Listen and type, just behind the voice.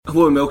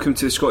Hello and welcome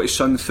to the Scottish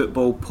Sun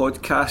Football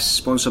Podcast,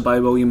 sponsored by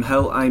William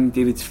Hill. I'm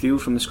David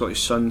Field from the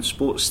Scottish Sun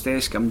Sports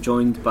Desk. I'm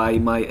joined by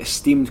my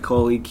esteemed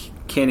colleague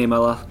Kenny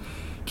Miller.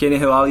 Kenny,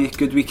 how are you?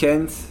 Good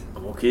weekend?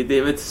 I'm okay,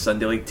 David.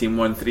 Sunday League team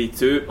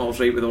 1-3-2. All's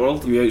right with the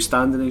world. You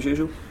outstanding as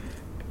usual?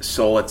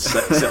 Solid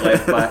 6 at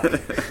left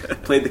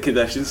back. Played the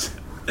conditions.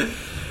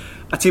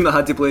 A team that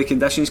had to play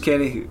conditions,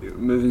 Kenny,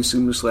 moving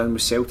seamlessly in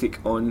with Celtic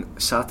on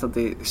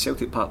Saturday. The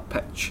Celtic Park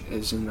pitch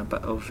is in a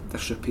bit of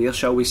disrepair,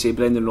 shall we say.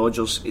 Brendan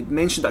Rodgers, he'd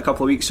mentioned it a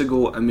couple of weeks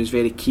ago and was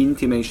very keen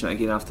to mention it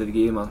again after the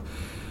game. I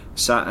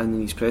sat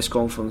in his press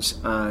conference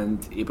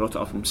and he brought it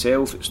up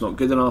himself. It's not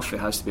good enough, it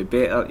has to be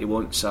better. He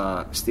wants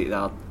a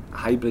state-of-the-art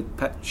hybrid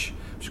pitch,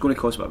 which is going to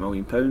cost about £1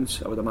 million,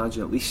 I would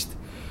imagine, at least,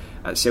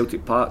 at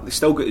Celtic Park. They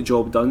still got the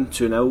job done,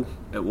 2-0.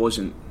 It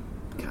wasn't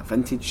kind of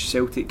vintage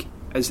Celtic.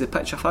 Is the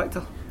pitch a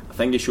factor? I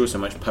think he shows how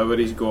much power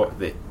he's got,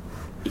 that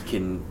he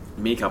can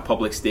make a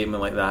public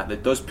statement like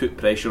that does put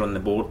pressure on the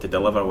board to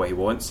deliver what he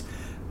wants.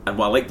 And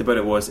what I liked about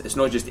it was, it's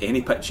not just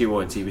any pitch he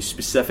wants, he was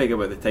specific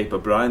about the type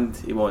of brand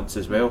he wants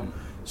as well.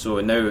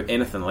 So now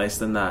anything less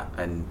than that,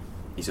 and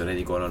he's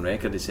already gone on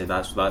record, he said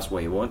that's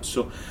what he wants.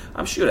 So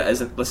I'm sure it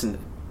isn't. Listen,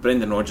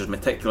 Brendan Rodgers,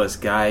 meticulous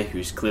guy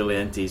who's clearly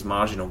into his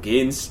marginal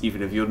gains,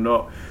 even if you're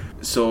not.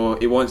 So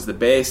he wants the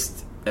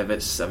best. If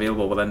it's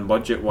available within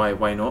budget,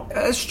 why not?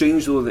 It is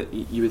strange though that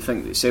you would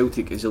think that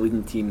Celtic is the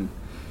leading team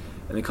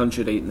in the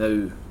country right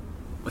now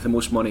with the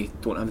most money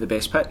don't have the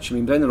best pitch. I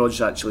mean, Brendan Rodgers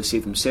actually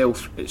said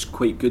himself it's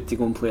quite good to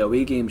go and play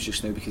away games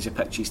just now because the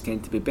pitches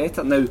tend to be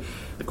better. Now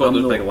they've got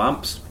those big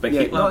lamps, big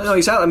heat lamps. No,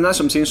 exactly. I mean, that's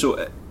what I'm saying.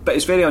 So, but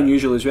it's very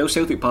unusual as well.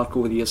 Celtic Park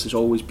over the years has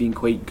always been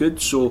quite good.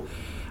 So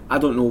I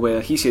don't know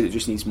whether he said it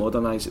just needs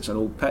modernised. It's an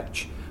old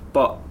pitch.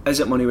 But is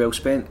it money well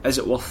spent? Is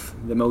it worth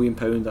the £1 million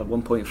or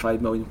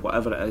 1.5 million,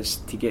 whatever it is,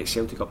 to get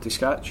Celtic up to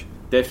scratch?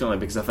 Definitely,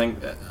 because I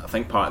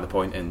think part of the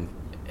point in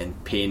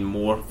paying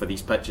more for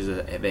these pitches is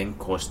it then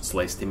costs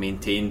less to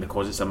maintain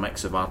because it's a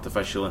mix of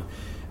artificial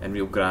and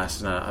real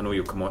grass. And I know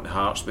you'll come on to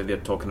Hearts, but they're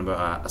talking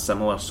about a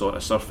similar sort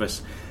of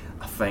surface.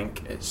 I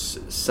think it's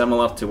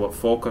similar to what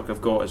Falkirk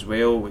have got as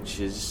well, which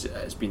has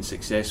been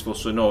successful.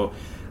 So no,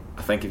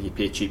 I think if you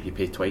pay cheap, you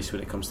pay twice when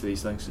it comes to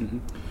these things. Mm-hmm.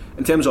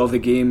 In terms of the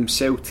game,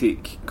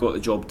 Celtic got the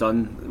job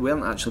done. There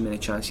weren't actually many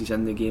chances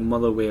in the game.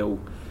 Motherwell,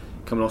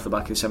 coming off the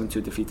back of the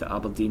 7-2 defeat at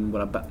Aberdeen,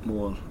 were a bit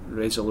more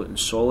resolute and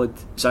solid.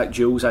 Zach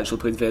Jules actually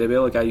played very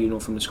well, a guy you know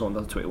from the Scotland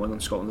Under-21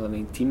 and Scotland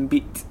Under-19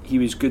 beat. He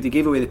was good. He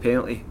gave away the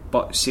penalty,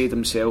 but said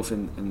himself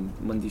in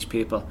Monday's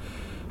paper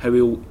how he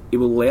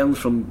will learn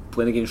from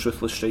playing against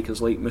ruthless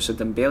strikers like Moussa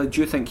Dembele. Do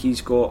you think he's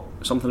got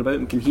something about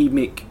him? Can he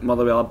make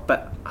Motherwell a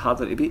bit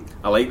harder to beat?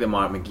 I like that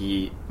Mark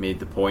McGee made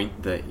the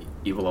point that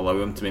he will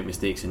allow him to make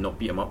mistakes and not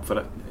beat him up for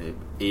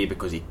it.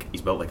 Because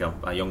he's built like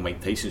a young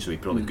Mike Tyson, so he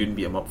probably couldn't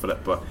beat him up for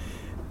it. But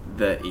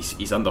that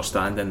he's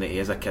understanding that he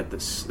is a kid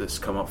that's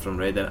come up from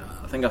Reading.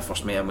 I think I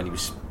first met him when he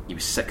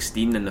was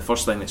 16, and the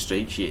first thing that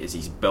strikes you is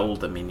his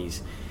build. I mean,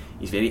 he's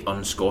very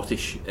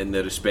un-Scottish in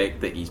the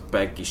respect that he's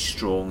big, he's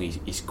strong,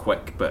 he's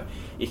quick, but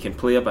he can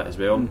play a bit as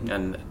well.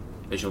 And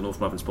as you'll know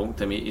from having spoken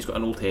to him, he's got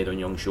an old head on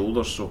young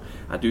shoulders. So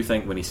I do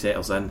think when he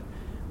settles in,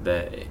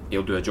 that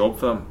he'll do a job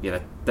for them. He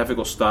had a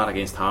difficult start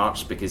against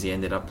Hearts because he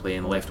ended up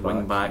playing left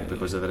wing back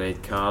because of the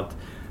red card.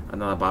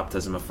 Another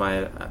baptism of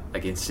fire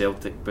against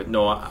Celtic. But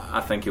no,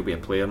 I think he'll be a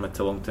player mid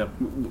to long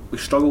term. We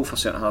struggle for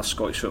centre half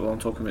Scottish football. I'm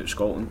talking about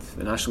Scotland,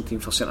 the national team,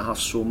 for centre half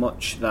so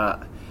much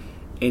that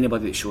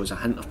anybody that shows a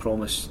hint of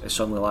promise is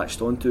suddenly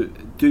latched onto.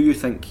 Do you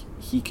think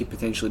he could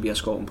potentially be a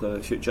Scotland player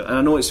of the future? And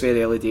I know it's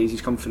very early days.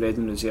 He's come for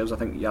Reading reserves. I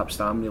think Jaap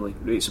Stam really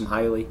rates him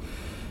highly.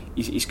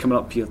 He's coming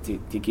up here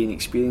to gain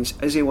experience.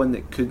 Is he one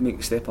that could make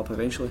the step up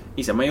eventually?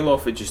 He's a mile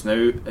off it just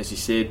now, as you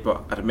said,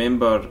 but I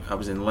remember I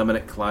was in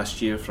Limerick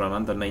last year for an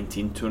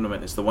under-19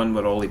 tournament. It's the one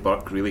where Ollie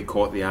Burke really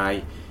caught the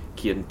eye,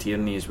 Kieran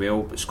Tierney as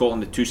well. But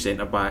Scotland, the two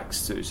centre-backs,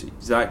 so it was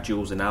Zach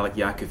Jules and Alec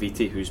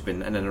Iacovitti, who's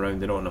been in and around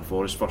the Nottingham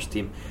Forest first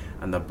team,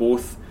 and they're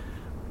both,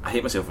 I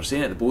hate myself for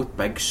saying it, they're both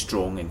big,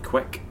 strong and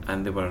quick,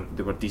 and they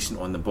were decent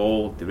on the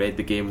ball, they read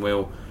the game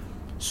well.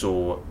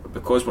 So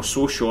because we're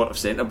so short of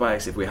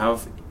centre-backs, if we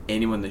have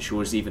anyone that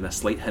shows even a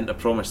slight hint of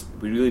promise,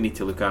 we really need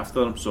to look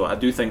after them. So I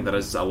do think there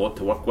is a lot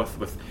to work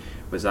with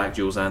Zach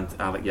Jules and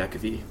Alec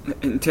Iacovitti.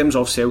 In terms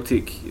of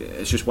Celtic,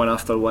 it's just one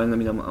after one. I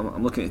mean,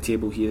 I'm looking at the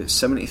table here.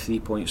 73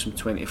 points from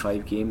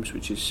 25 games,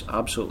 which is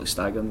absolutely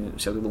staggering.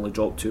 Celtic have only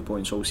dropped 2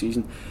 points all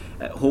season.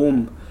 At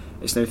home,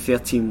 it's now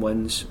 13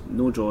 wins,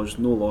 no draws,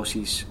 no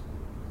losses,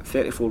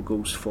 34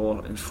 goals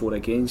for and 4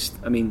 against.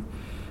 I mean,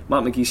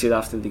 Mark McGee said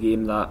after the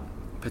game that,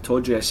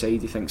 Pittodrie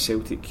aside, he thinks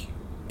Celtic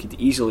could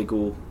easily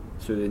go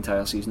through the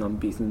entire season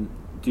unbeaten.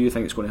 Do you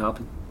think it's going to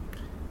happen?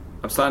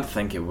 I'm starting to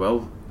think it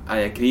will. I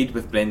agreed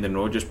with Brendan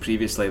Rodgers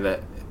previously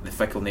that the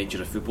fickle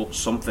nature of football.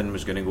 Something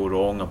was going to go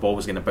wrong, a ball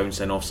was going to bounce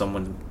in off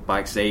someone's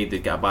backside,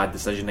 they'd get a bad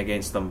decision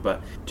against them.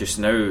 But just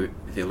now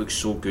they look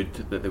so good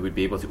that they would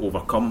be able to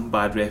overcome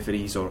bad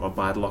referees or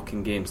bad luck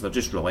in games. They're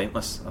just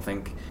relentless. I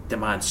think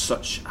demands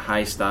such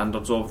high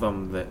standards of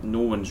them that no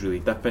one's really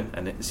dipping,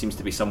 and it seems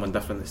to be someone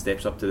different that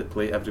steps up to the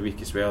plate every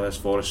week as well. As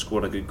Forrest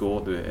scored a good goal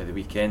at the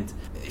weekend,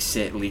 it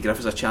set Lee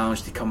Griffiths a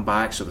challenge to come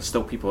back, so there's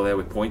still people there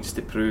with points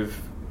to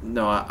prove.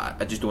 No, I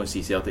just don't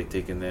see Celtic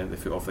taking the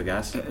foot off the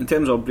gas. In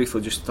terms of, briefly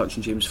just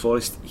touching James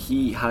Forrest,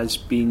 he has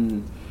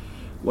been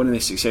one of the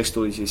success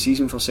stories of the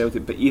season for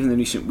Celtic, but even in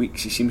recent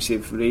weeks he seems to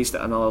have raised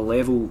at another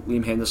level.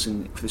 Liam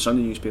Henderson for the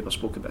Sunday newspaper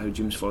spoke about how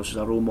James Forrest was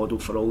a role model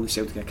for all the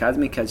Celtic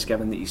Academy kids,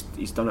 given that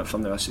he's done it for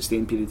now a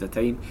sustained period of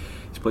time.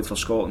 He's played for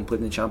Scotland, played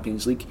in the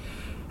Champions League.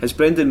 Has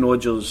Brendan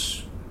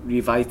Rodgers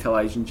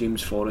revitalising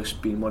James Forrest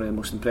been one of the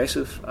most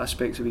impressive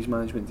aspects of his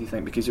management, do you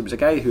think? Because it was a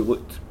guy who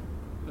looked,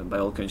 by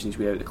all accounts, his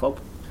way out of the club.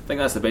 I think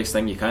that's the best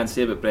thing you can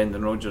say about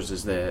Brendan Rodgers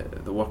is the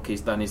work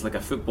he's done. He's like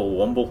a football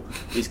womble.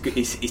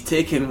 He's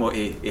taken what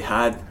he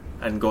had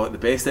and got the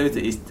best out of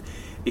it.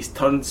 He's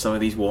turned some of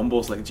these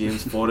wombles like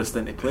James Forrest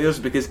into players,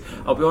 because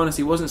I'll be honest,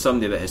 he wasn't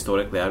somebody that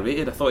historically I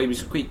rated. I thought he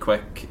was quite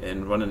quick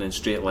in running in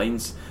straight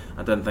lines.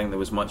 I didn't think there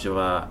was much of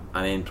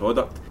an end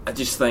product. I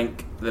just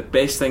think the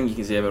best thing you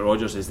can say about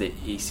Rodgers is that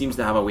he seems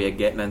to have a way of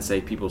getting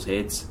inside people's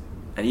heads.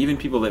 And even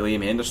people like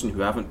Liam Henderson,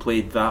 who haven't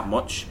played that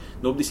much,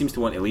 nobody seems to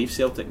want to leave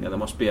Celtic. Now there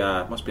must be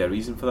a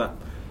reason for that.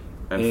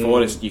 And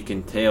Forrest, you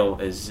can tell,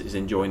 is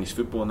enjoying his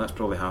football, and that's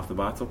probably half the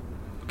battle.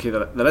 Okay,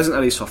 there isn't a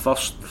race for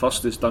first.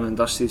 First is done and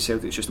dusted.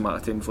 Celtic, it's just a matter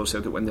of time before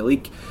Celtic win the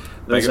league.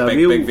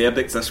 Big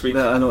verdicts this week.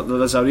 I know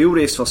there's a real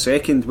race for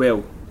second.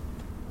 Well,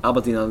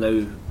 Aberdeen are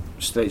now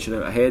stretching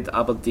out ahead.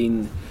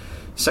 Aberdeen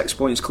 6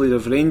 points clear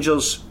of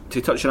Rangers. To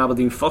touch on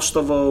Aberdeen first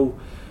of all,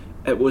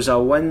 it was a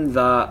win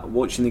that,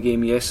 watching the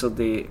game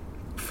yesterday,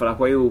 for a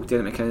while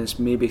Derek McInnes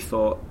maybe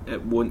thought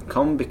it won't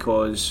come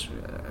because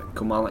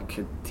Kilmarnock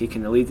had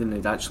taken the lead and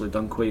they'd actually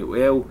done quite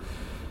well.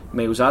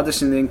 Miles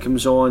Addison then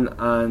comes on,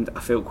 and I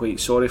felt quite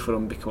sorry for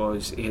him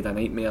because he had a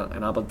nightmare,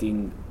 and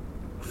Aberdeen,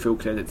 full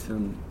credit to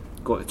them,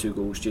 got the 2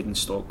 goals, Jayden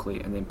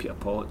Stockley and then Peter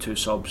Pollock, 2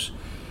 subs.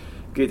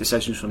 Great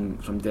decisions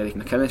from Derek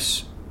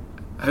McInnes.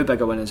 How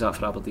big a win is that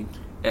for Aberdeen?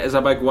 It is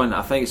a big one.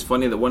 I think it's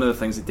funny that one of the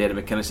things that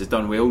Derek McInnes has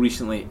done well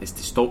recently is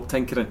to stop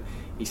tinkering.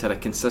 He's had a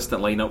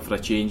consistent line-up for a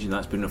change, and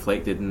that's been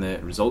reflected in the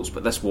results,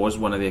 but this was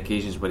one of the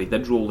occasions where he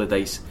did roll the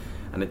dice,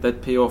 and it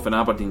did pay off, and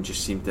Aberdeen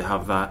just seemed to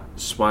have that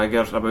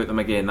swagger about them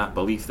again, that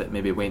belief that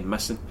maybe went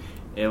missing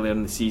earlier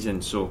in the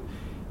season. So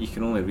you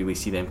can only really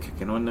see them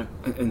kicking on now.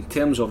 In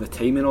terms of the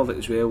timing of it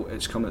as well,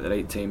 it's come at the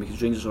right time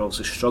because Rangers are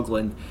obviously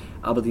struggling.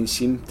 Aberdeen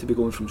seem to be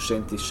going from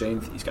strength to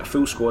strength. He's got a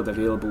full squad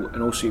available,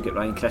 and also you get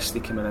Ryan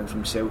Christie coming in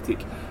from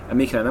Celtic and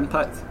making an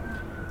impact.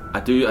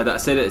 I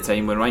said at the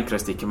time when Ryan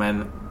Christie came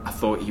in, I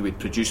thought he would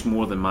produce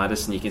more than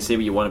Maddison. You can say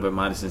what you want about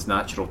Maddison's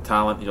natural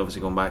talent, he's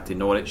obviously gone back to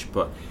Norwich,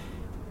 but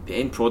the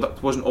end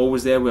product wasn't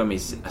always there with him.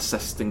 His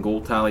assist and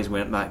goal tallies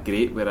weren't that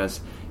great,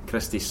 whereas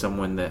Christie's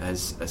someone that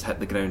has hit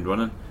the ground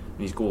running, and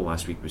his goal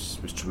last week was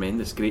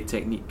tremendous, great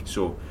technique.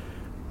 So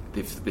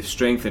they've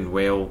strengthened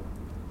well,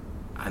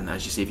 and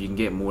as you say, if you can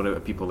get more out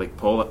of people like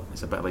Pollock,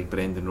 it's a bit like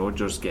Brendan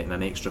Rodgers getting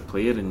an extra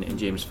player in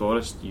James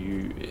Forrest,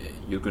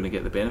 you're going to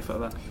get the benefit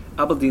of that.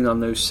 Aberdeen are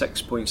now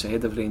 6 points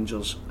ahead of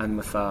Rangers, and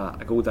with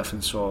a goal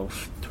difference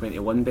of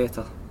 21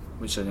 better,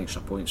 which is an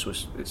extra point, so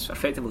it's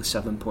effectively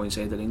 7 points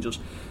ahead of Rangers.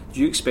 Do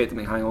you expect them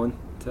to hang on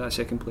to that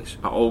second place?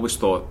 I always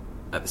thought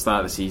at the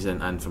start of the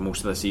season and for most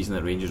of the season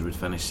that Rangers would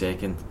finish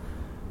second,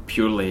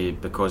 purely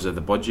because of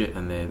the budget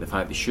and the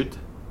fact they should.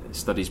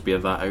 Studies bear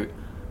that out.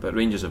 But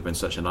Rangers have been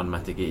such an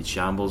unmitigated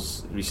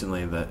shambles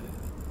recently that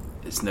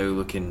it's now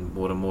looking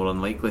more and more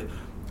unlikely.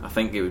 I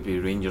think it would be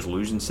Rangers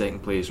losing second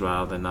place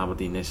rather than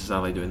Aberdeen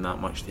necessarily doing that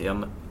much to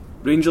earn it.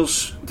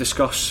 Rangers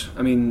discuss,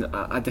 I mean,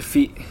 a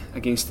defeat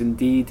against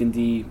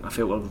Dundee I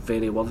felt were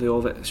very worthy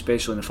of it,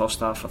 especially in the first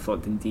half. I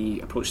thought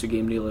Dundee approached the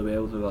game really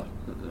well. They were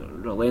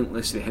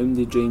relentless, they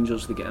hounded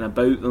Rangers, they getting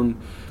about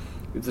them.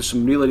 There's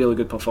some really, really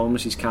good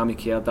performances. Cammy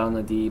Kerr,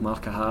 Darna D,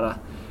 Mark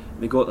O'Hara.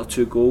 They got their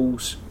 2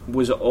 goals.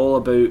 Was it all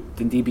about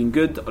Dundee being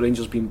good or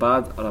Rangers being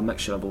bad, or a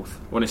mixture of both?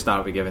 I want to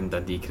start with giving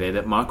Dundee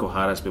credit. Mark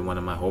O'Hara's been one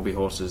of my hobby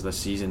horses this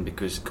season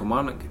because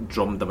Kilmarnock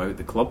drummed them out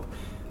the club.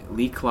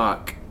 Lee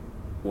Clark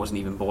wasn't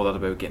even bothered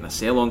about getting a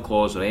sell-on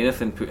clause or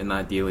anything put in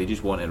that deal. He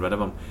just wanted rid of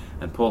him,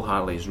 and Paul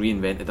Hartley has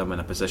reinvented him in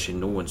a position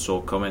no one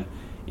saw coming.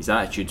 His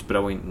attitude's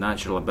brilliant,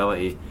 natural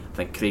ability. I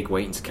think Craig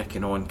Whiting's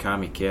kicking on,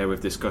 Cammy Kerr we've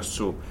discussed.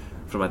 So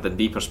from a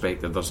Dundee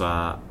perspective, there's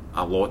a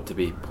lot to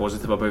be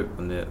positive about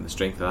on the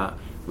strength of that.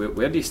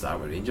 Where do you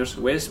start with Rangers?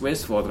 West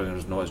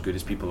Foderinger's not as good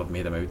as people have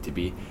made him out to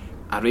be.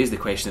 I raised the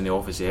question in the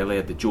office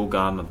earlier, did Joe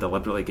Garner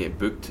deliberately get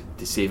booked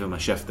to save him a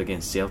shift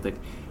against Celtic?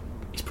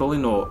 It's probably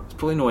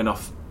not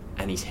enough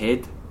in his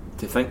head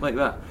to think like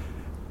that,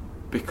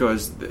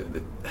 because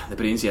the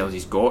brain cells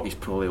he's got, he's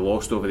probably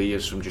lost over the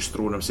years from just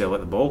throwing himself at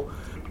the ball.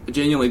 I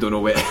genuinely don't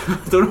know where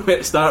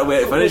to start,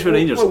 where to finish with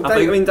Rangers.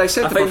 I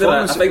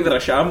think they're a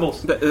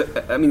shambles.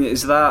 But, I mean,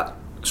 is that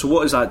So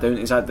what is that down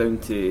to? Is that down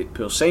to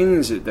poor signings?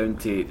 Is it down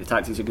to the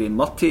tactics of Graham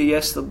Murty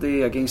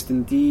yesterday against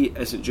Dundee?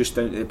 Is it just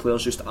down to the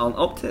players just aren't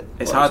up to it?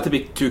 It's hard to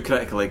be too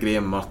critical of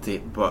Graham Murty,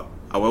 but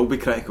I will be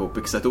critical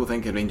because I don't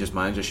think a Rangers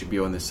manager should be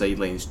on the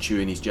sidelines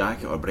chewing his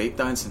jacket or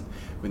breakdancing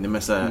when they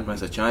miss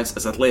a chance.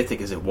 As athletic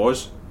as it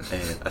was,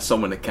 as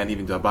someone that can't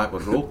even do a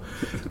backward roll,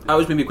 I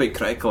was maybe quite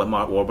critical of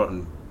Mark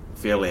Warburton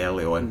fairly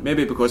early on,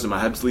 maybe because of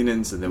my Hibs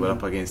leanings and they were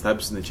up against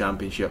Hibs in the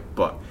Championship,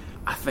 but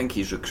I think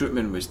his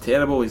recruitment was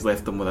terrible. He's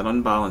left them with an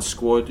unbalanced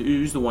squad.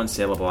 Who's the one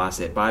sellable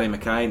asset? Barry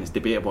Mackay, and it's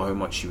debatable how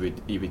much he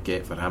would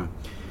get for him.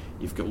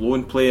 You've got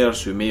loan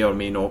players who may or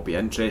may not be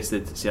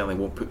interested, certainly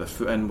won't put their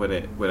foot in where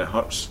it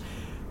hurts.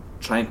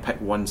 Try and pick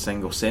one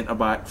single centre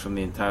back from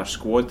the entire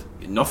squad.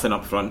 Nothing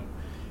up front.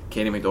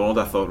 Kenny MacDonald,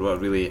 I thought, wrote a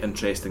really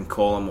interesting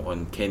column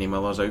on Kenny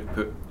Miller's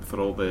output for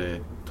all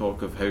the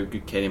talk of how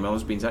good Kenny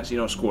Miller's been. He's actually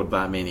not scored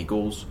that many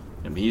goals.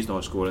 I mean, he's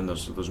not scoring,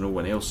 there's no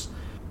one else.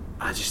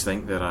 I just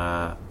think they're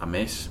a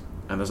mess.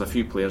 And there's a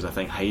few players, I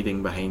think,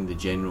 hiding behind the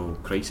general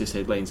crisis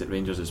headlines at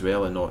Rangers as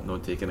well and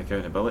not taking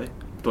accountability.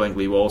 Don't think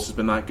Lee Wallace has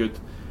been that good.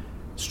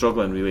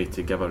 Struggling really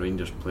to give a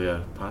Rangers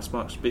player pass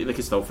marks, but they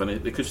could still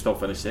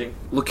finish second.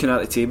 Looking at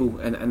the table,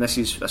 and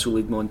this will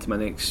lead me on to my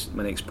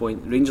next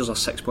point. Rangers are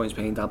 6 points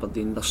behind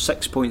Aberdeen. They're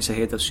 6 points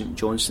ahead of St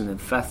Johnstone in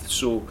fifth.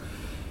 So,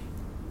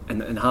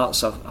 and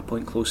Hearts are a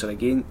point closer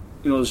again.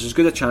 You know, there's as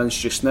good a chance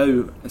just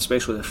now,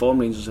 especially the form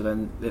Rangers are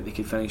in, that they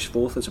could finish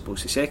fourth as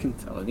opposed to second,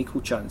 or an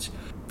equal chance.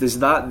 Does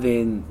that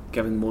then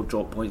give them more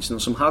drop points? And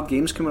there's some hard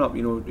games coming up.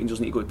 You know, Rangers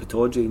need to go to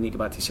Pittodrie, they need to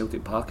go back to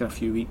Celtic Park in a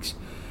few weeks.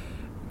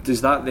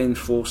 Does that then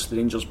force the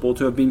Rangers board,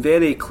 who have been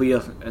very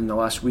clear in the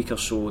last week or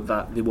so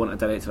that they want a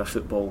director of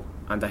football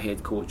and a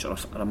head coach or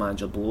a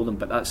manager below them,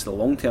 but that's the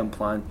long term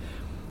plan?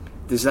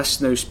 Does this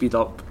now speed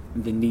up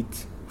the need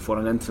for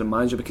an interim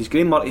manager? Because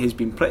Graham Murty has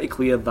been pretty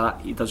clear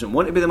that he doesn't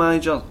want to be the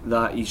manager,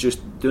 that he's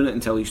just doing it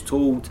until he's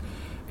told.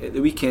 At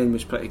the weekend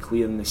was pretty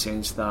clear in the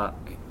sense that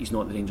he's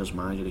not the Rangers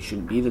manager, he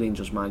shouldn't be the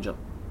Rangers manager.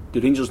 Do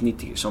Rangers need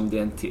to get somebody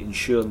in to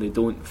ensure they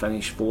don't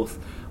finish fourth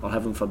or,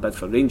 heaven forbid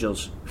for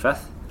Rangers,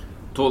 fifth?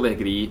 Totally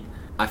agree.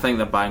 I think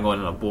they're bang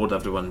on a board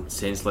everyone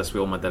senseless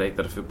with all my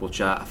director of football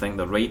chat. I think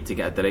they're right to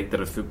get a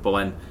director of football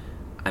in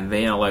and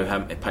then allow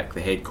him to pick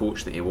the head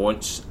coach that he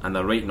wants, and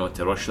they're right not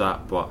to rush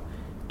that, but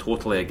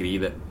totally agree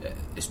that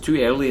it's too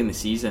early in the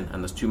season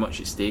and there's too much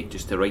at stake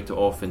just to write it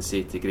off and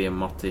say to Graham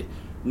Murty,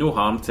 no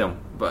harm to him,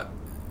 but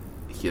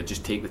here,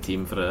 just take the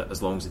team for it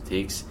as long as it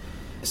takes.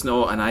 It's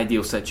not an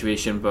ideal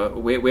situation, but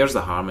where's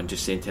the harm in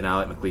just saying to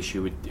Alec McLeish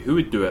who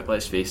would do it?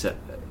 Let's face it,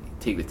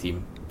 take the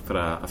team for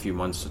a few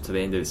months to the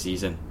end of the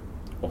season,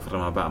 offer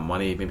them a bit of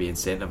money, maybe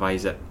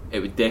incentivise it.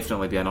 It would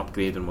definitely be an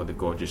upgrade on what they've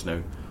got just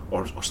now.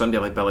 Or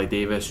somebody like Billy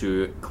Davis,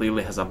 who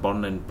clearly has a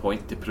burning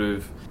point to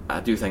prove. I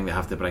do think they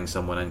have to bring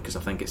someone in because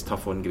I think it's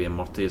tough on Graham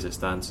Murty as it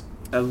stands.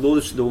 And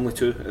those are the only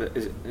two.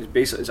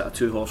 Is it a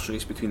two-horse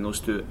race between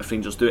those two if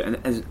Rangers do it?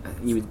 And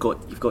you've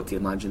got to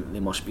imagine that they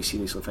must be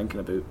seriously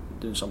thinking about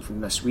doing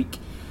something this week.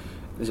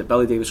 Is it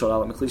Billy Davis or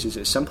Alec McLeish? Is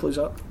it as simple as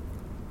that?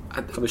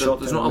 There's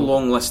not a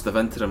long list of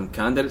interim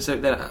candidates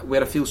out there.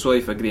 Where I feel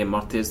sorry for Graham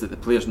Murty is that the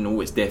players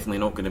know it's definitely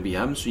not going to be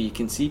him, so you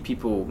can see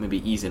people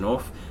maybe easing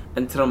off.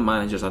 Interim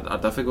managers are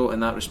difficult in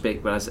that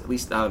respect, whereas at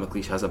least Alec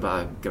McLeish has a bit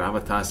of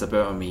gravitas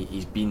about him.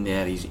 He's been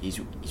there, he's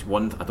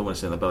won. I don't want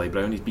to say the Billy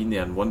Brown, he's been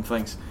there and won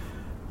things.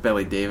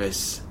 Billy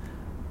Davis,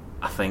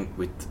 I think,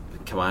 would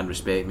command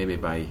respect maybe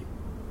by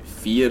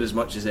fear as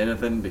much as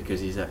anything, because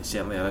he's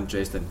certainly an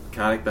interesting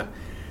character.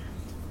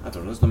 I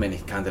don't know, there's not many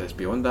candidates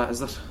beyond that, is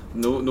there?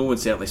 No one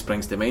certainly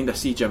springs to mind. I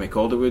see Jimmy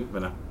Calderwood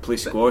when I play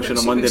squash on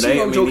a Monday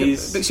night.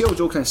 But see, all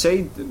joking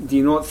aside, do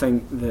you not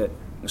think that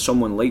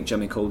someone like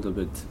Jimmy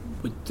Calderwood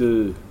would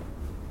do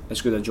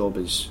as good a job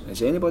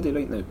as anybody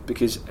right now?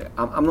 Because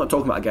I'm not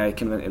talking about a guy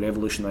coming in to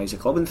revolutionise the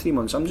club in 3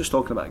 months. I'm just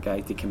talking about a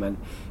guy to come in,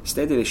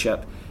 steady the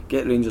ship,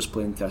 get Rangers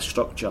playing to a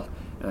structure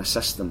and a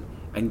system,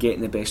 and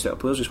getting the best out of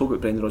players. We spoke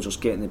about Brendan Rodgers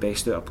getting the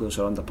best out of players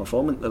who are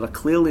underperforming. There are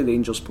clearly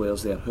Rangers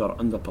players there who are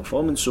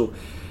underperforming. So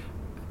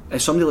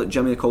is somebody like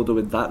Jimmy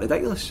Calderwood that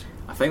ridiculous?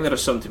 I think there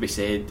is something to be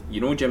said.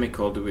 You know, Jimmy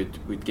Calderwood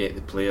would get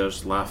the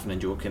players laughing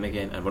and joking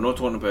again, and we're not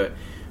talking about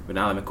when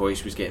Alan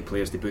McCoy was getting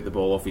players to put the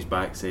ball off his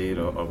backside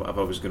or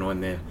whatever was going on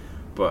there.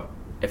 But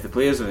if the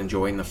players are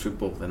enjoying their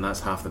football, then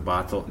that's half the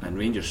battle, and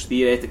Rangers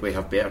theoretically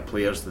have better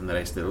players than the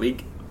rest of the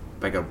league,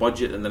 bigger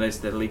budget than the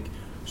rest of the league,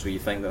 so you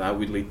think that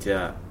would lead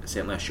to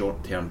certainly a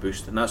short-term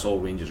boost, and that's all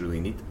Rangers really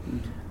need.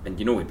 And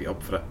you know we'd be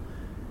up for it.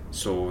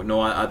 So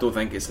no, I don't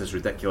think it's as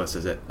ridiculous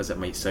as it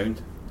might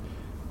sound.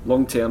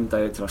 Long-term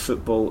director of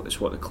football is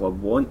what the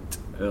club want.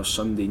 Our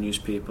Sunday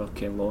newspaper,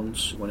 Ken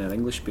Lawrence, one of our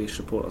English-based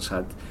reporters,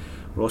 had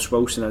Ross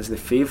Wilson as the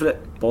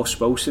favourite. Boss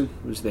Wilson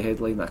was the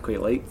headline that I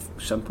quite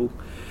liked. Simple,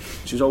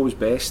 which is always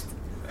best.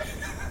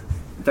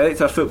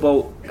 Director of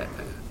football,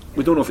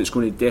 we don't know if it's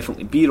going to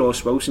definitely be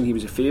Ross Wilson. He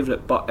was a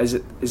favourite, but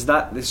is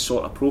that the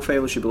sort of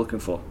profile we should be looking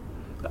for?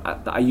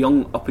 That a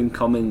young, up and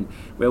coming,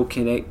 well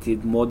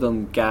connected,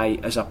 modern guy,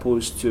 as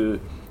opposed to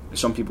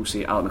some people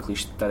say Art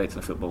McLeish, director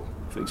of football,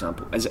 for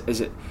example. Is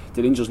it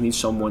the Rangers need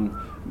someone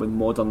with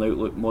modern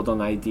outlook,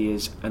 modern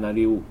ideas, and a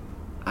real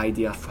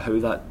idea of how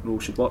that role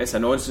should work? It's a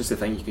nonsense to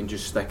think you can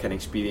just stick an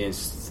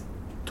experienced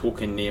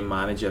token name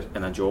manager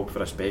in a job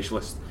for a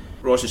specialist.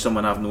 Ross is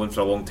someone I've known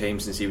for a long time,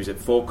 since he was at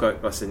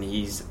Falkirk. Listen,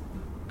 he's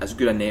as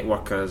good a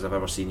networker as I've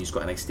ever seen. He's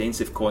got an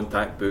extensive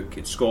contact book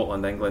in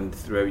Scotland, England,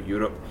 throughout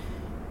Europe.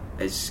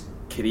 His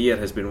career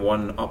has been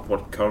one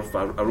upward curve.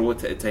 I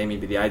wrote at the time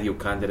he'd be the ideal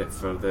candidate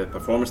for the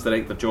performance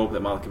director job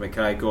that Malcolm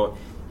Mackay got.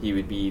 He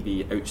would be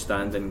the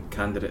outstanding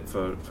candidate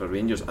for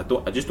Rangers.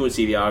 I just don't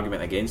see the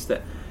argument against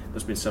it.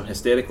 There's been some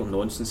hysterical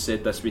nonsense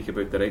said this week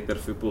about director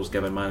of footballs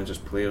giving managers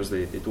players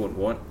they don't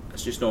want.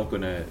 It's just not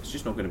going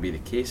to be the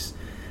case.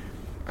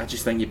 I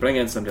just think you bring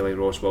in somebody like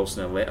Ross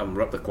Wilson and let him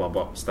rip the club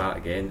up, start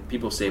again.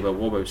 People say, well,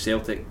 what about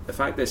Celtic? The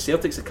fact is,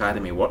 Celtic's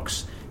academy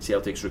works,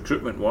 Celtic's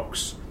recruitment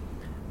works,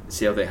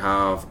 Celtic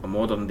have a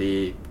modern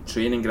day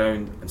training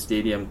ground and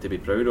stadium to be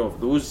proud of.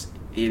 Those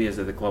areas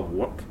of the club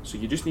work, so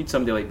you just need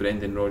somebody like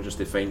Brendan Rodgers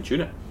to fine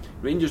tune it.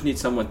 Rangers need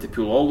someone to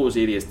pull all those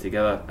areas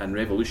together and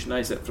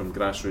revolutionise it from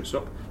grassroots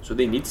up, so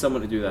they need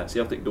someone to do that.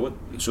 Celtic don't.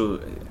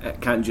 So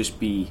it can't just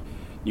be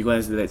you go in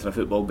as the director of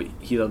football, but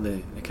here are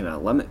the kind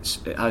of limits.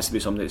 It has to be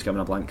somebody that's given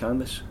a blank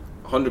canvas.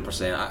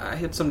 100%. I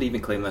heard somebody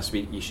even claim this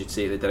week you should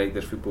say the director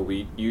of football,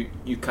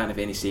 you can't have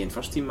any say in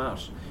first team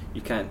matters.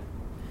 You can't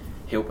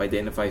help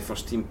identify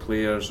first team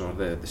players or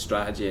the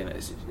strategy, and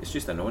it's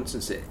just a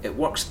nonsense. It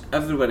works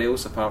everywhere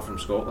else apart from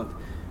Scotland,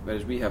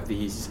 whereas we have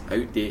these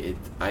outdated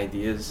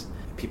ideas.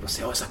 People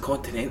say, oh, it's a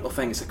continental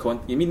thing.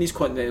 You mean these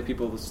continental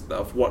people that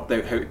have worked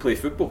out how to play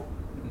football?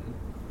 Mm-hmm.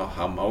 Oh,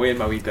 I'm away in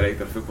my wee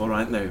director of football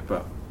right now,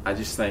 but I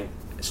just think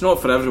it's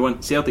not for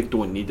everyone. Celtic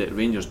don't need it,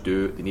 Rangers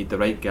do. They need the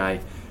right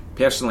guy.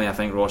 Personally, I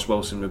think Ross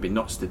Wilson would be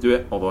nuts to do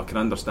it, although I can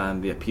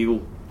understand the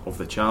appeal of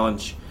the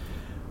challenge,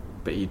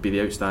 but he'd be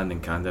the outstanding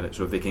candidate.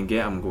 So if they can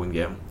get him, go and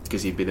get him,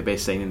 because he'd be the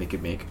best signing they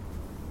could make.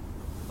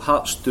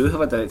 Hearts do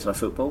have a director of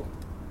football,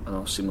 and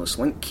a seamless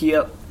link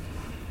here.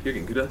 You're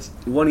getting good at this.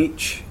 One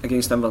each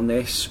against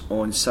Inverness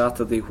on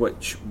Saturday,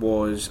 which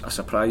was a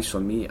surprise for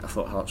me. I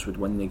thought Hearts would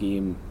win the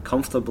game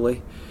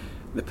comfortably.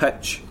 The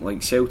pitch,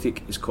 like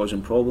Celtic, is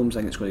causing problems. I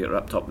think it's going to get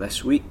ripped up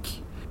this week.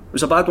 It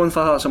was a bad one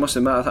for Hearts, I must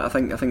admit. I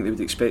think they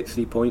would expect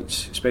 3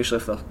 points, especially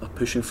if they're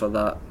pushing for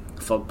that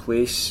third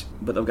place.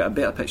 But they've got a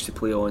better pitch to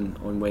play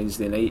on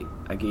Wednesday night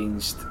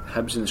against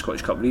Hibs in the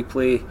Scottish Cup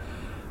replay.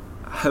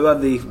 How are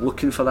they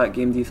looking for that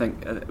game, do you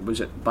think?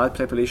 Was it bad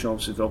preparation,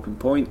 obviously dropping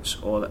points,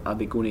 or are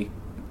they going to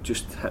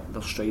just hit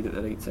their stride at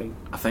the right time?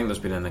 I think there's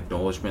been an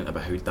acknowledgement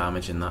about how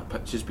damaging that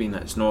pitch has been.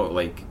 It's not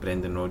like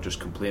Brendan Rodgers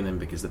complaining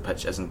because the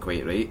pitch isn't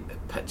quite right. The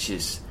pitch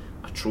is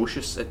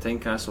atrocious at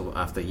Tynecastle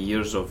after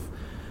years of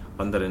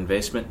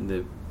underinvestment in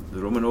the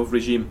Romanov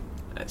regime.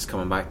 It's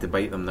coming back to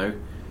bite them now.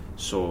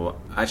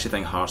 So I actually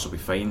think Hearts will be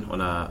fine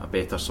on a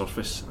better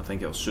surface. I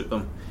think it'll suit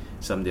them.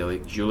 Somebody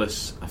like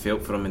Julius, I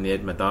felt for him in the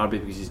Edinburgh Derby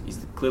because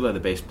he's clearly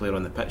the best player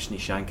on the pitch, and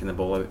he's shanking the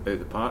ball out the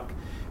park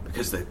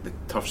because the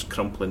turf's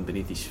crumpling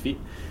beneath his feet.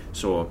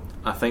 So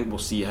I think we'll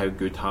see how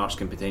good Hearts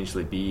can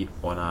potentially be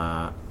on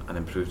an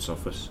improved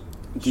surface.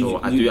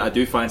 I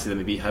do fancy them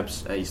to beat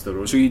Hibs at Easter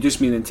Road. So you just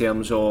mean in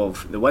terms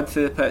of the width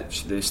of the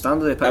pitch, the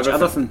standard of the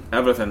pitch,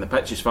 everything. The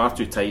pitch is far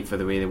too tight for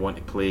the way they want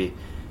to play.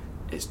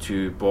 It's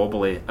too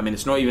bobbly. I mean,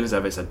 it's not even as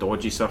if it's a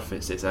dodgy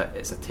surface. It's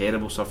a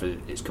terrible surface.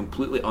 It's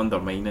completely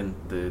undermining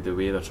the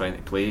way they're trying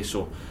to play.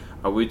 So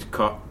I would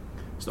cut.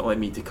 It's not like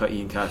me to cut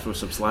Ian Catfield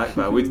some slack,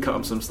 but I would cut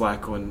him some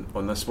slack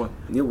on this one.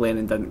 Neil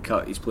Lennon didn't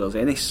cut his players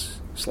any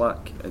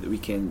slack at the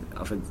weekend.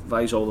 I've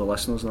advised all the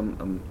listeners,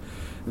 and I'm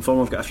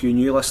informed I've got a few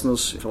new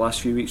listeners for the last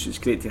few weeks, which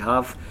is great to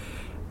have,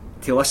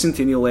 to listen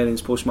to Neil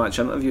Lennon's post-match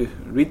interview.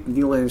 Read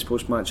Neil Lennon's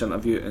post-match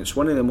interview, and it's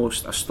one of the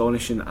most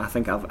astonishing I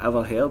think I've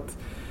ever heard.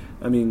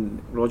 I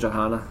mean, Roger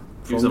Hanna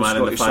was the man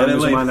in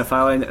the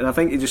fire line, and I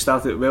think he just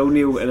started well,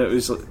 Neil, and it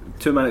was like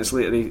 2 minutes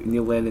later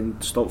Neil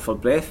Lennon stopped for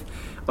breath.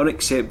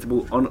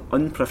 Unacceptable,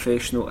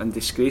 unprofessional and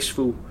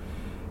disgraceful.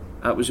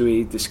 That was the way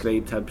he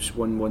described Hibs'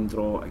 1-1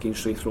 draw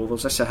against Wraith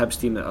Rovers. This is a Hibs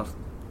team that have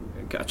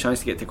got a chance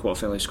to get to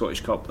quarter-final of the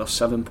Scottish Cup. They're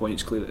 7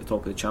 points clear at the top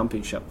of the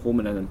Championship,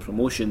 home and in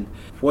promotion.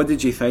 What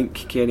did you think,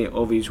 Kenny,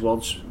 of his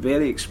words?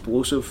 Very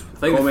explosive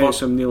comments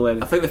from Neil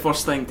Lennon. I think the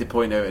first thing to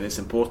point out, and it's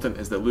important,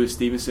 is that Lewis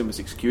Stevenson was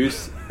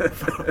excused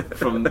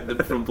from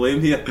blame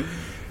here.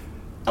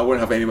 I won't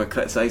have anyone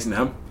criticising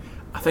him.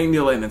 I think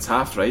Neil Lennon's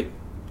half right.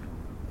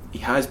 He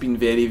has been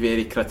very,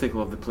 very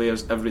critical of the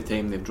players every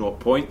time they've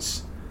dropped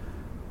points.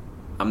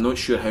 I'm not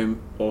sure how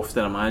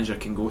often a manager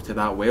can go to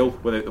that well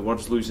without the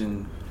words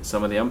losing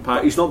some of the impact.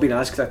 But he's not been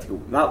as critical.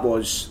 That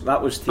was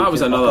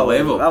another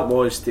level. That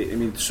was. I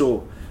mean,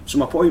 so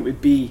my point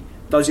would be: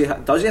 does he have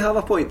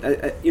a point?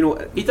 He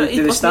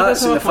does have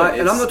a point.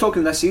 And I'm not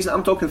talking this season.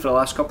 I'm talking for the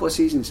last couple of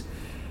seasons.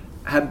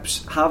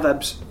 Hibs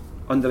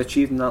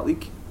underachieved in that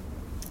league.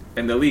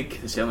 In the league,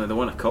 certainly they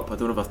won a cup. I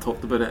don't know if I've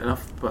talked about it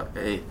enough, but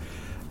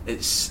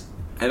it's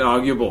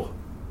inarguable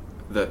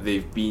that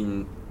they've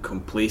been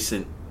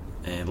complacent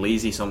and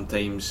lazy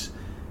sometimes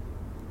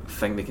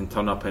think they can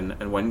turn up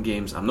and win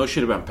games. I'm not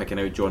sure about picking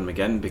out John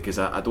McGinn, because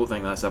I don't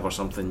think that's ever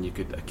something you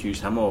could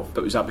accuse him of.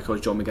 But was that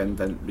because John McGinn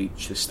didn't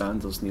reach the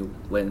standards Neil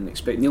Lennon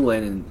expected? Neil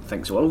Lennon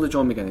thinks the world of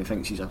John McGinn. He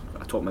thinks he's a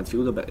top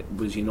midfielder, but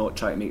was he not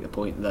trying to make the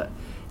point that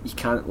you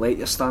can't let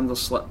your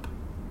standards slip?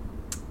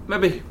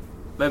 Maybe.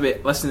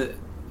 Listen,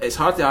 it's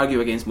hard to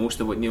argue against most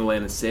of what Neil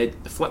Lennon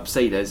said. The flip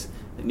side is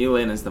that Neil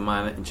Lennon's the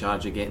man in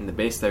charge of getting the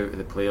best out of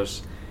the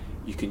players.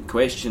 You can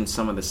question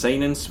some of the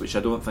signings, which I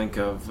don't think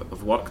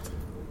have worked.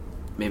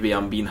 Maybe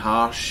I'm being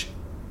harsh.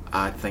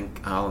 I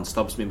think Alan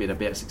Stubbs maybe had a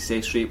better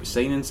success rate with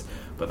signings,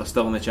 but they're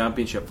still in the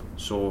Championship,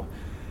 so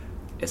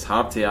it's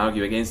hard to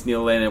argue against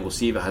Neil Lennon. We'll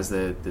see if it has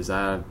the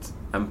desired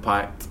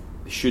impact.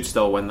 They should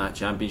still win that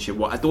Championship.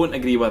 What I don't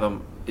agree with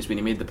him is when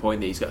he made the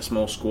point that he's got a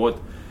small squad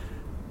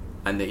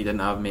and that he didn't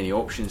have many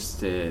options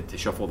to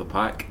shuffle the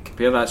pack.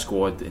 Compare that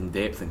squad in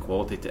depth and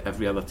quality to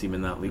every other team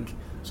in that league.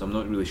 So I'm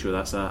not really sure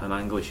that's an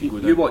angle he should go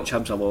down. You watch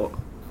Hibs a lot,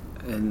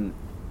 and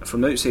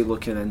from the outside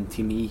looking in,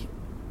 to me,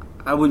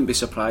 I wouldn't be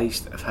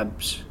surprised if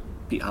Hibs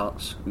beat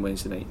Hearts on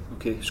Wednesday night.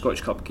 Okay,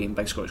 Scottish Cup game,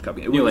 big Scottish Cup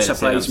game. It wouldn't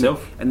surprise me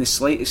in the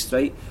slightest,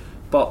 right?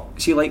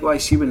 But see,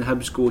 likewise, see when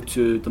Hibs go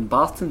to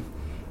Dumbarton,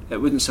 it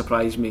wouldn't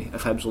surprise me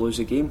if Hibs lose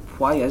a game.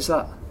 Why is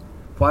that?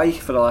 Why,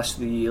 for the last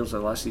 3 years,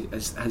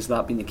 has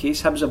that been the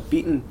case? Hibs have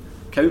beaten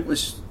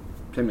countless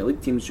Premier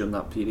League teams during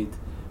that period,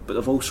 but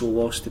they've also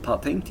lost to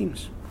part-time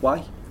teams.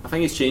 Why? I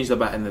think it's changed a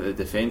bit in that the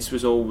defence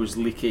was always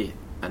leaky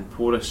and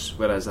porous,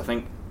 whereas I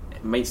think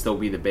it might still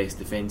be the best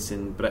defence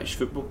in British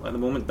football at the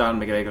moment.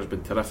 Darren McGregor's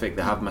been terrific.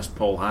 They have missed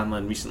Paul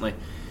Hanlon recently.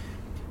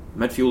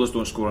 Midfielders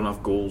don't score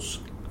enough goals,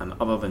 and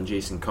other than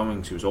Jason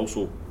Cummings, who was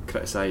also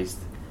criticised,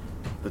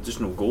 there's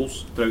just no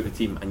goals throughout the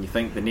team. And you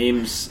think the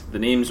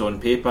names on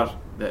paper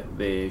that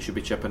they should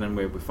be chipping in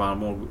with far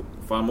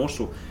more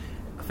so.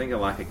 I think a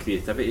lack of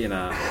creativity and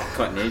a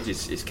cutting edge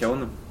is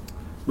killing them.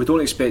 We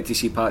don't expect to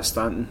see Pat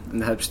Stanton in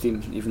the Hibs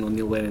team, even though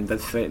Neil Lennon did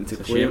threaten to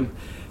play him.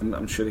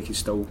 I'm sure he can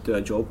still do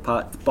a job,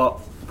 Pat. But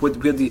how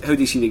do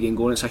you see the game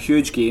going? It's a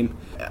huge game.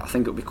 I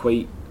think it'll be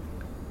quite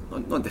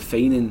not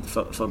defining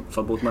for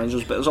both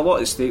managers, but there's a lot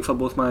at stake for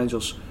both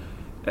managers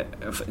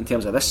in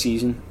terms of this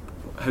season.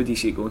 How do you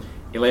see it going?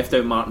 He left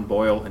out Martin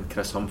Boyle and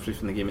Chris Humphrey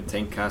from the game at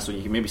Tynecastle.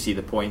 You can maybe see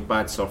the point.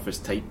 Bad surface,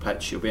 tight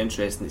pitch. It'll be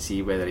interesting to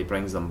see whether he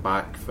brings them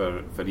back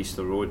for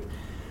Easter Road.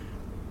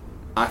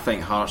 I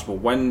think Hearts will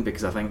win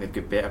because I think they've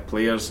got better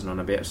players, and on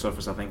a better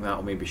surface I think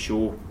that'll maybe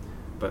show,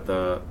 but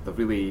there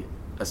really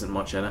isn't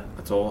much in it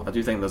at all. I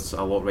do think there's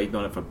a lot riding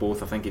on it for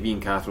both. I think if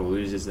Ian Cathro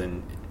loses,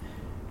 then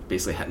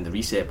basically hitting the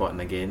reset button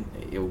again,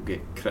 he'll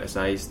get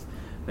criticised.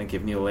 I think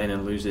if Neil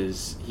Lennon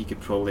loses, he could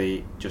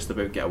probably just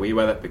about get away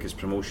with it because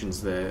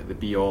promotion's the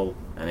be all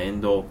and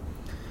end all.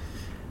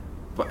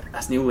 But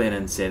as Neil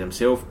Lennon said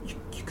himself,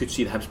 you could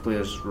see the Hibs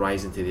players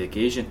rising to the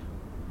occasion.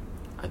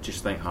 I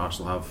just think Hearts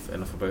will have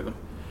enough about them.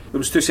 There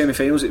was 2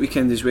 semi-finals at the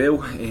weekend as well,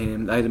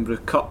 the Edinburgh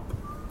Cup,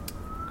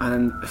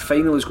 and the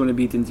final is going to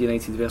be Dundee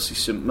United versus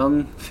St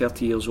Mirren,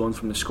 30 years on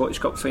from the Scottish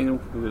Cup final,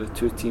 where the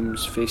two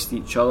teams faced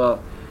each other.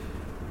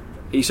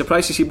 Are you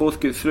surprised to see both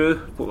get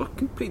through? But were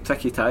pretty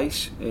tricky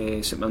ties.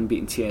 St Mirren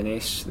beating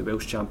TNS, the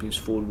Welsh champions,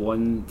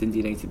 4-1. Dundee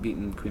United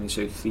beating Queen of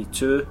South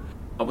 3-2.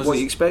 What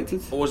you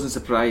expected? I wasn't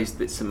surprised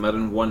that St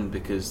Mirren won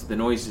because the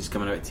noises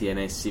coming out of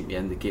TNS seemed to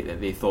indicate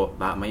that they thought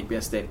that might be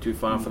a step too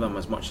far for them,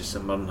 as much as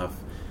St Mirren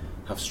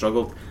have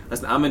struggled.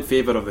 Listen, I'm in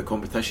favour of the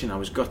competition. I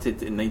was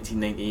gutted in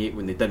 1998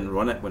 when they didn't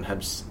run it, when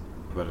Hibs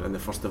were in the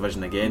first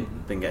division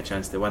again, didn't get a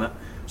chance to win it.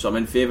 So I'm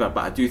in favour,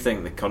 but I do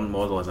think the current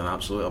model is an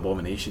absolute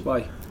abomination.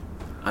 Why?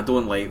 I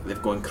don't like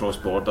they've gone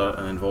cross-border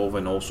and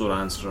involving also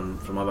rans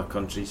from other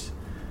countries.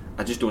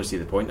 I just don't see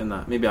the point in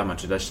that. Maybe I'm a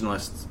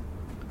traditionalist.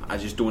 I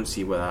just don't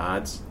see where that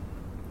adds.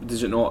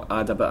 Does it not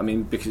add a bit? I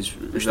mean, because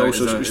we should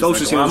also say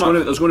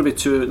there's going to be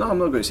 2. No, I'm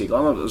not going to say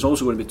glamour, but there's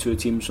also going to be 2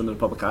 teams from the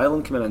Republic of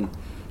Ireland coming in to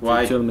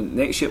the tournament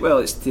next year. Well,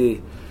 it's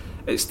to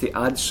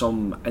add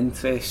some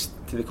interest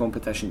to the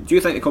competition. Do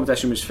you think the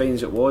competition was fine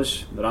as it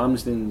was? The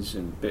Ramsdens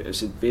and it's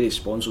had various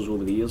sponsors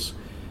over the years.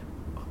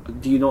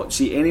 Do you not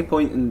see any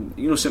point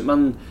in St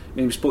Mirren? I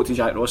mean, we spoke to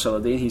Jack Ross the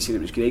other day, and he said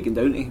it was great going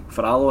down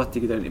to Alloa to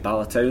go down to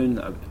Ballatown,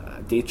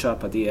 a day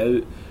trip, a day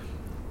out.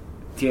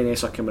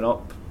 TNS are coming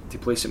up to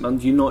play St Mirren.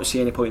 Do you not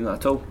see any point in that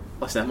at all?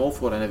 Listen, I'm all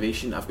for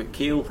innovation. I've got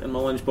kale in my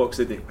lunchbox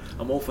today.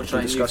 I'm all for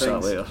trying new things.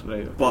 That later.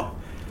 Right, okay. But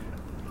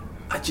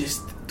I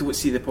just don't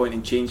see the point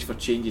in change for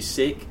change's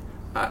sake.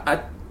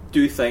 I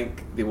do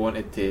think they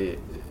wanted to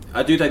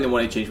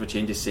change for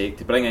change's sake,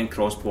 to bring in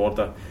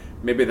cross-border.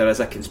 Maybe there is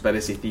a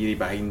conspiracy theory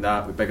behind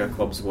that, with bigger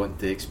clubs wanting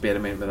to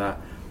experiment with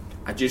that.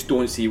 I just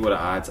don't see what it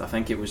adds. I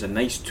think it was a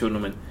nice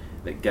tournament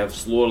that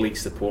gives lower league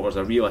supporters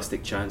a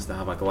realistic chance to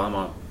have a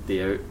glamour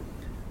day out,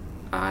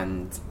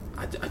 and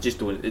I just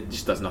don't. It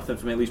just does nothing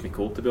for me. It leaves me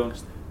cold, to be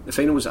honest. The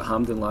final was at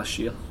Hampden last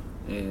year,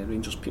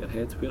 Rangers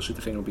Peterhead. Where should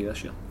the final be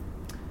this year?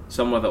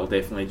 Somewhere that will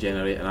definitely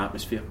generate an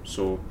atmosphere.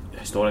 So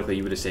historically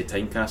you would have said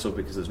Tynecastle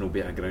because there's no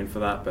better ground for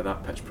that, but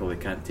that pitch probably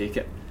can't take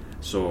it.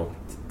 So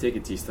take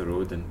it to Easter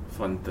Road and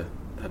fund the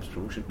Hibs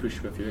promotion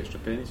push with a few extra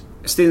pennies.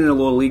 Staying in the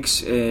lower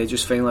leagues,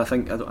 just finally, I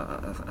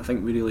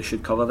think we really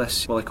should cover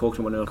this. Willie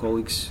Cochran, one of our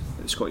colleagues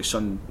at the Scottish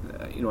Sun,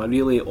 a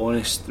really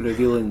honest,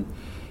 revealing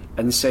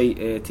insight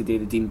today.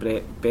 The Dean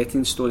Brett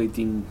betting story.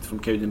 Dean from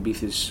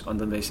Cowdenbeath is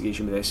under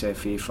investigation with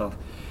SFA for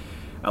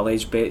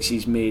alleged bets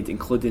he's made,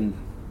 including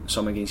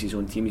some against his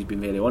own team. He's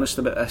been very honest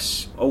about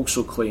this.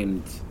 Also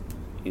claimed,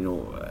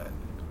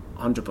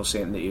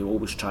 100% that he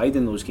always tried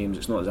in those games.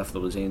 It's not as if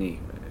there was any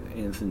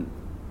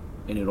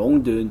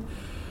wrongdoing.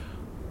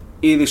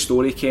 The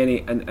story,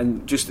 Kenny,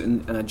 and just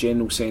in a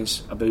general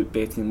sense about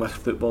betting with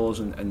footballers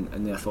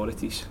and the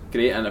authorities.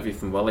 Great interview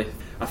from Willie.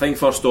 I think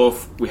first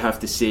off we have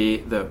to say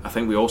that I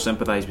think we all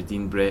sympathise with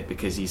Dean Brett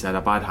because he's had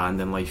a bad hand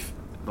in life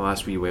the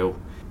last wee while.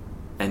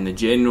 And the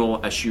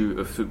general issue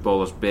of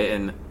footballers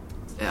betting,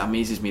 it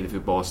amazes me that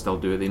footballers still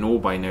do it. They know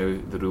by now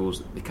the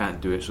rules, they can't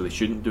do it, so they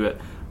shouldn't do it.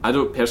 I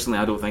don't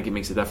think it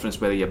makes a difference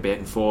whether you're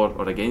betting for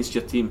or against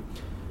your team.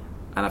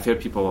 And I've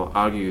heard people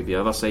argue the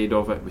other side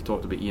of it. We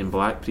talked about Ian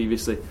Black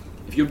previously.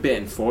 If you're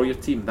betting for your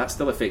team, that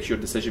still affects your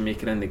decision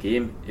making in the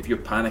game. If you're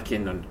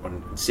panicking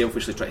and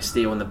selfishly trying to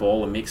stay on the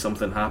ball and make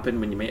something happen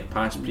when you might have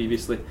passed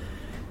previously,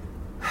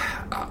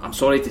 I'm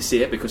sorry to say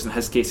it because in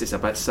his case it's a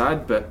bit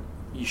sad, but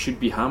you should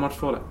be hammered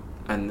for it.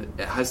 And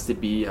it has to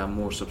be a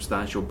more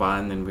substantial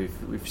ban than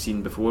we've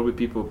seen before with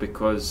people,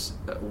 because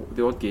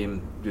the odd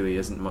game really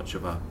isn't much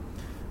of a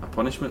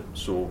punishment.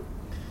 So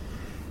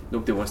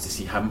nobody wants to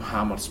see him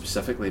hammered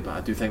specifically, but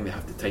I do think they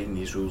have to tighten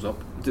these rules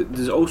up.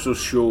 Does it also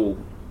show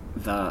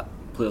that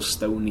players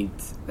still need,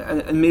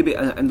 and maybe,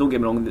 and don't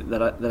get me wrong,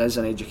 there is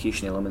an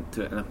education element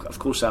to it, and of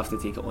course they have to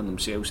take it on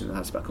themselves, and there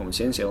has to be a common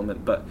sense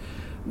element, but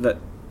that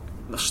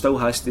there still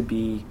has to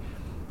be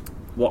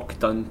work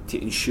done to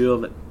ensure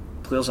that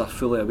players are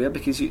fully aware,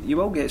 because you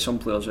will get some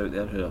players out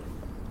there who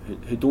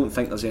don't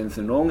think there's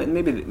anything wrong, and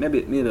maybe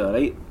they're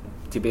right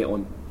to bet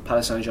on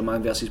Paris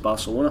Saint-Germain versus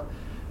Barcelona,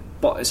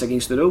 but it's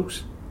against the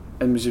rules.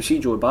 And as you see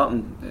Joey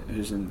Barton,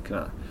 who's in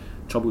kind of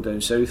trouble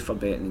down south for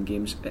betting in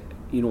games,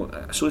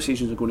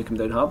 associations are going to come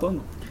down hard on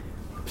them.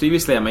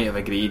 Previously I might have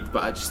agreed,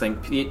 but I just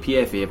think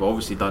PFA have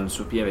obviously done,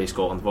 so PFA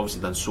Scotland have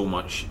obviously done so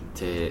much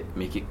to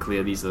make it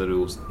clear these are the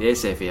rules. The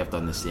SFA have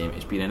done the same.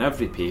 It's been in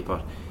every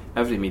paper,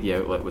 every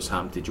media outlet what's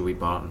happened to Joey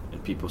Barton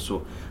and people,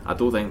 so I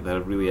don't think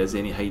there really is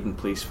any hiding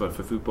place for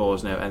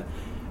footballers now. And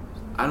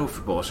I know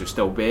footballers who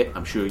still bet,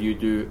 I'm sure you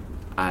do,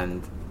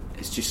 and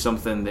it's just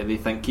something that they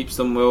think keeps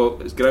them,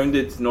 well, it's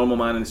grounded, normal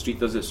man in the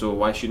street does it, so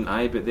why shouldn't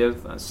I? But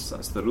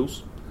that's the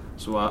rules,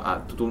 so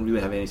I don't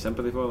really have any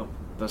sympathy for them.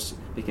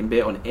 They can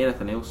bet on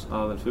anything else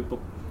other than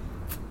football.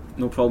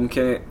 No problem,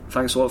 Kenny.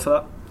 Thanks a lot for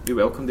that. You're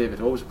welcome, David,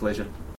 always a pleasure.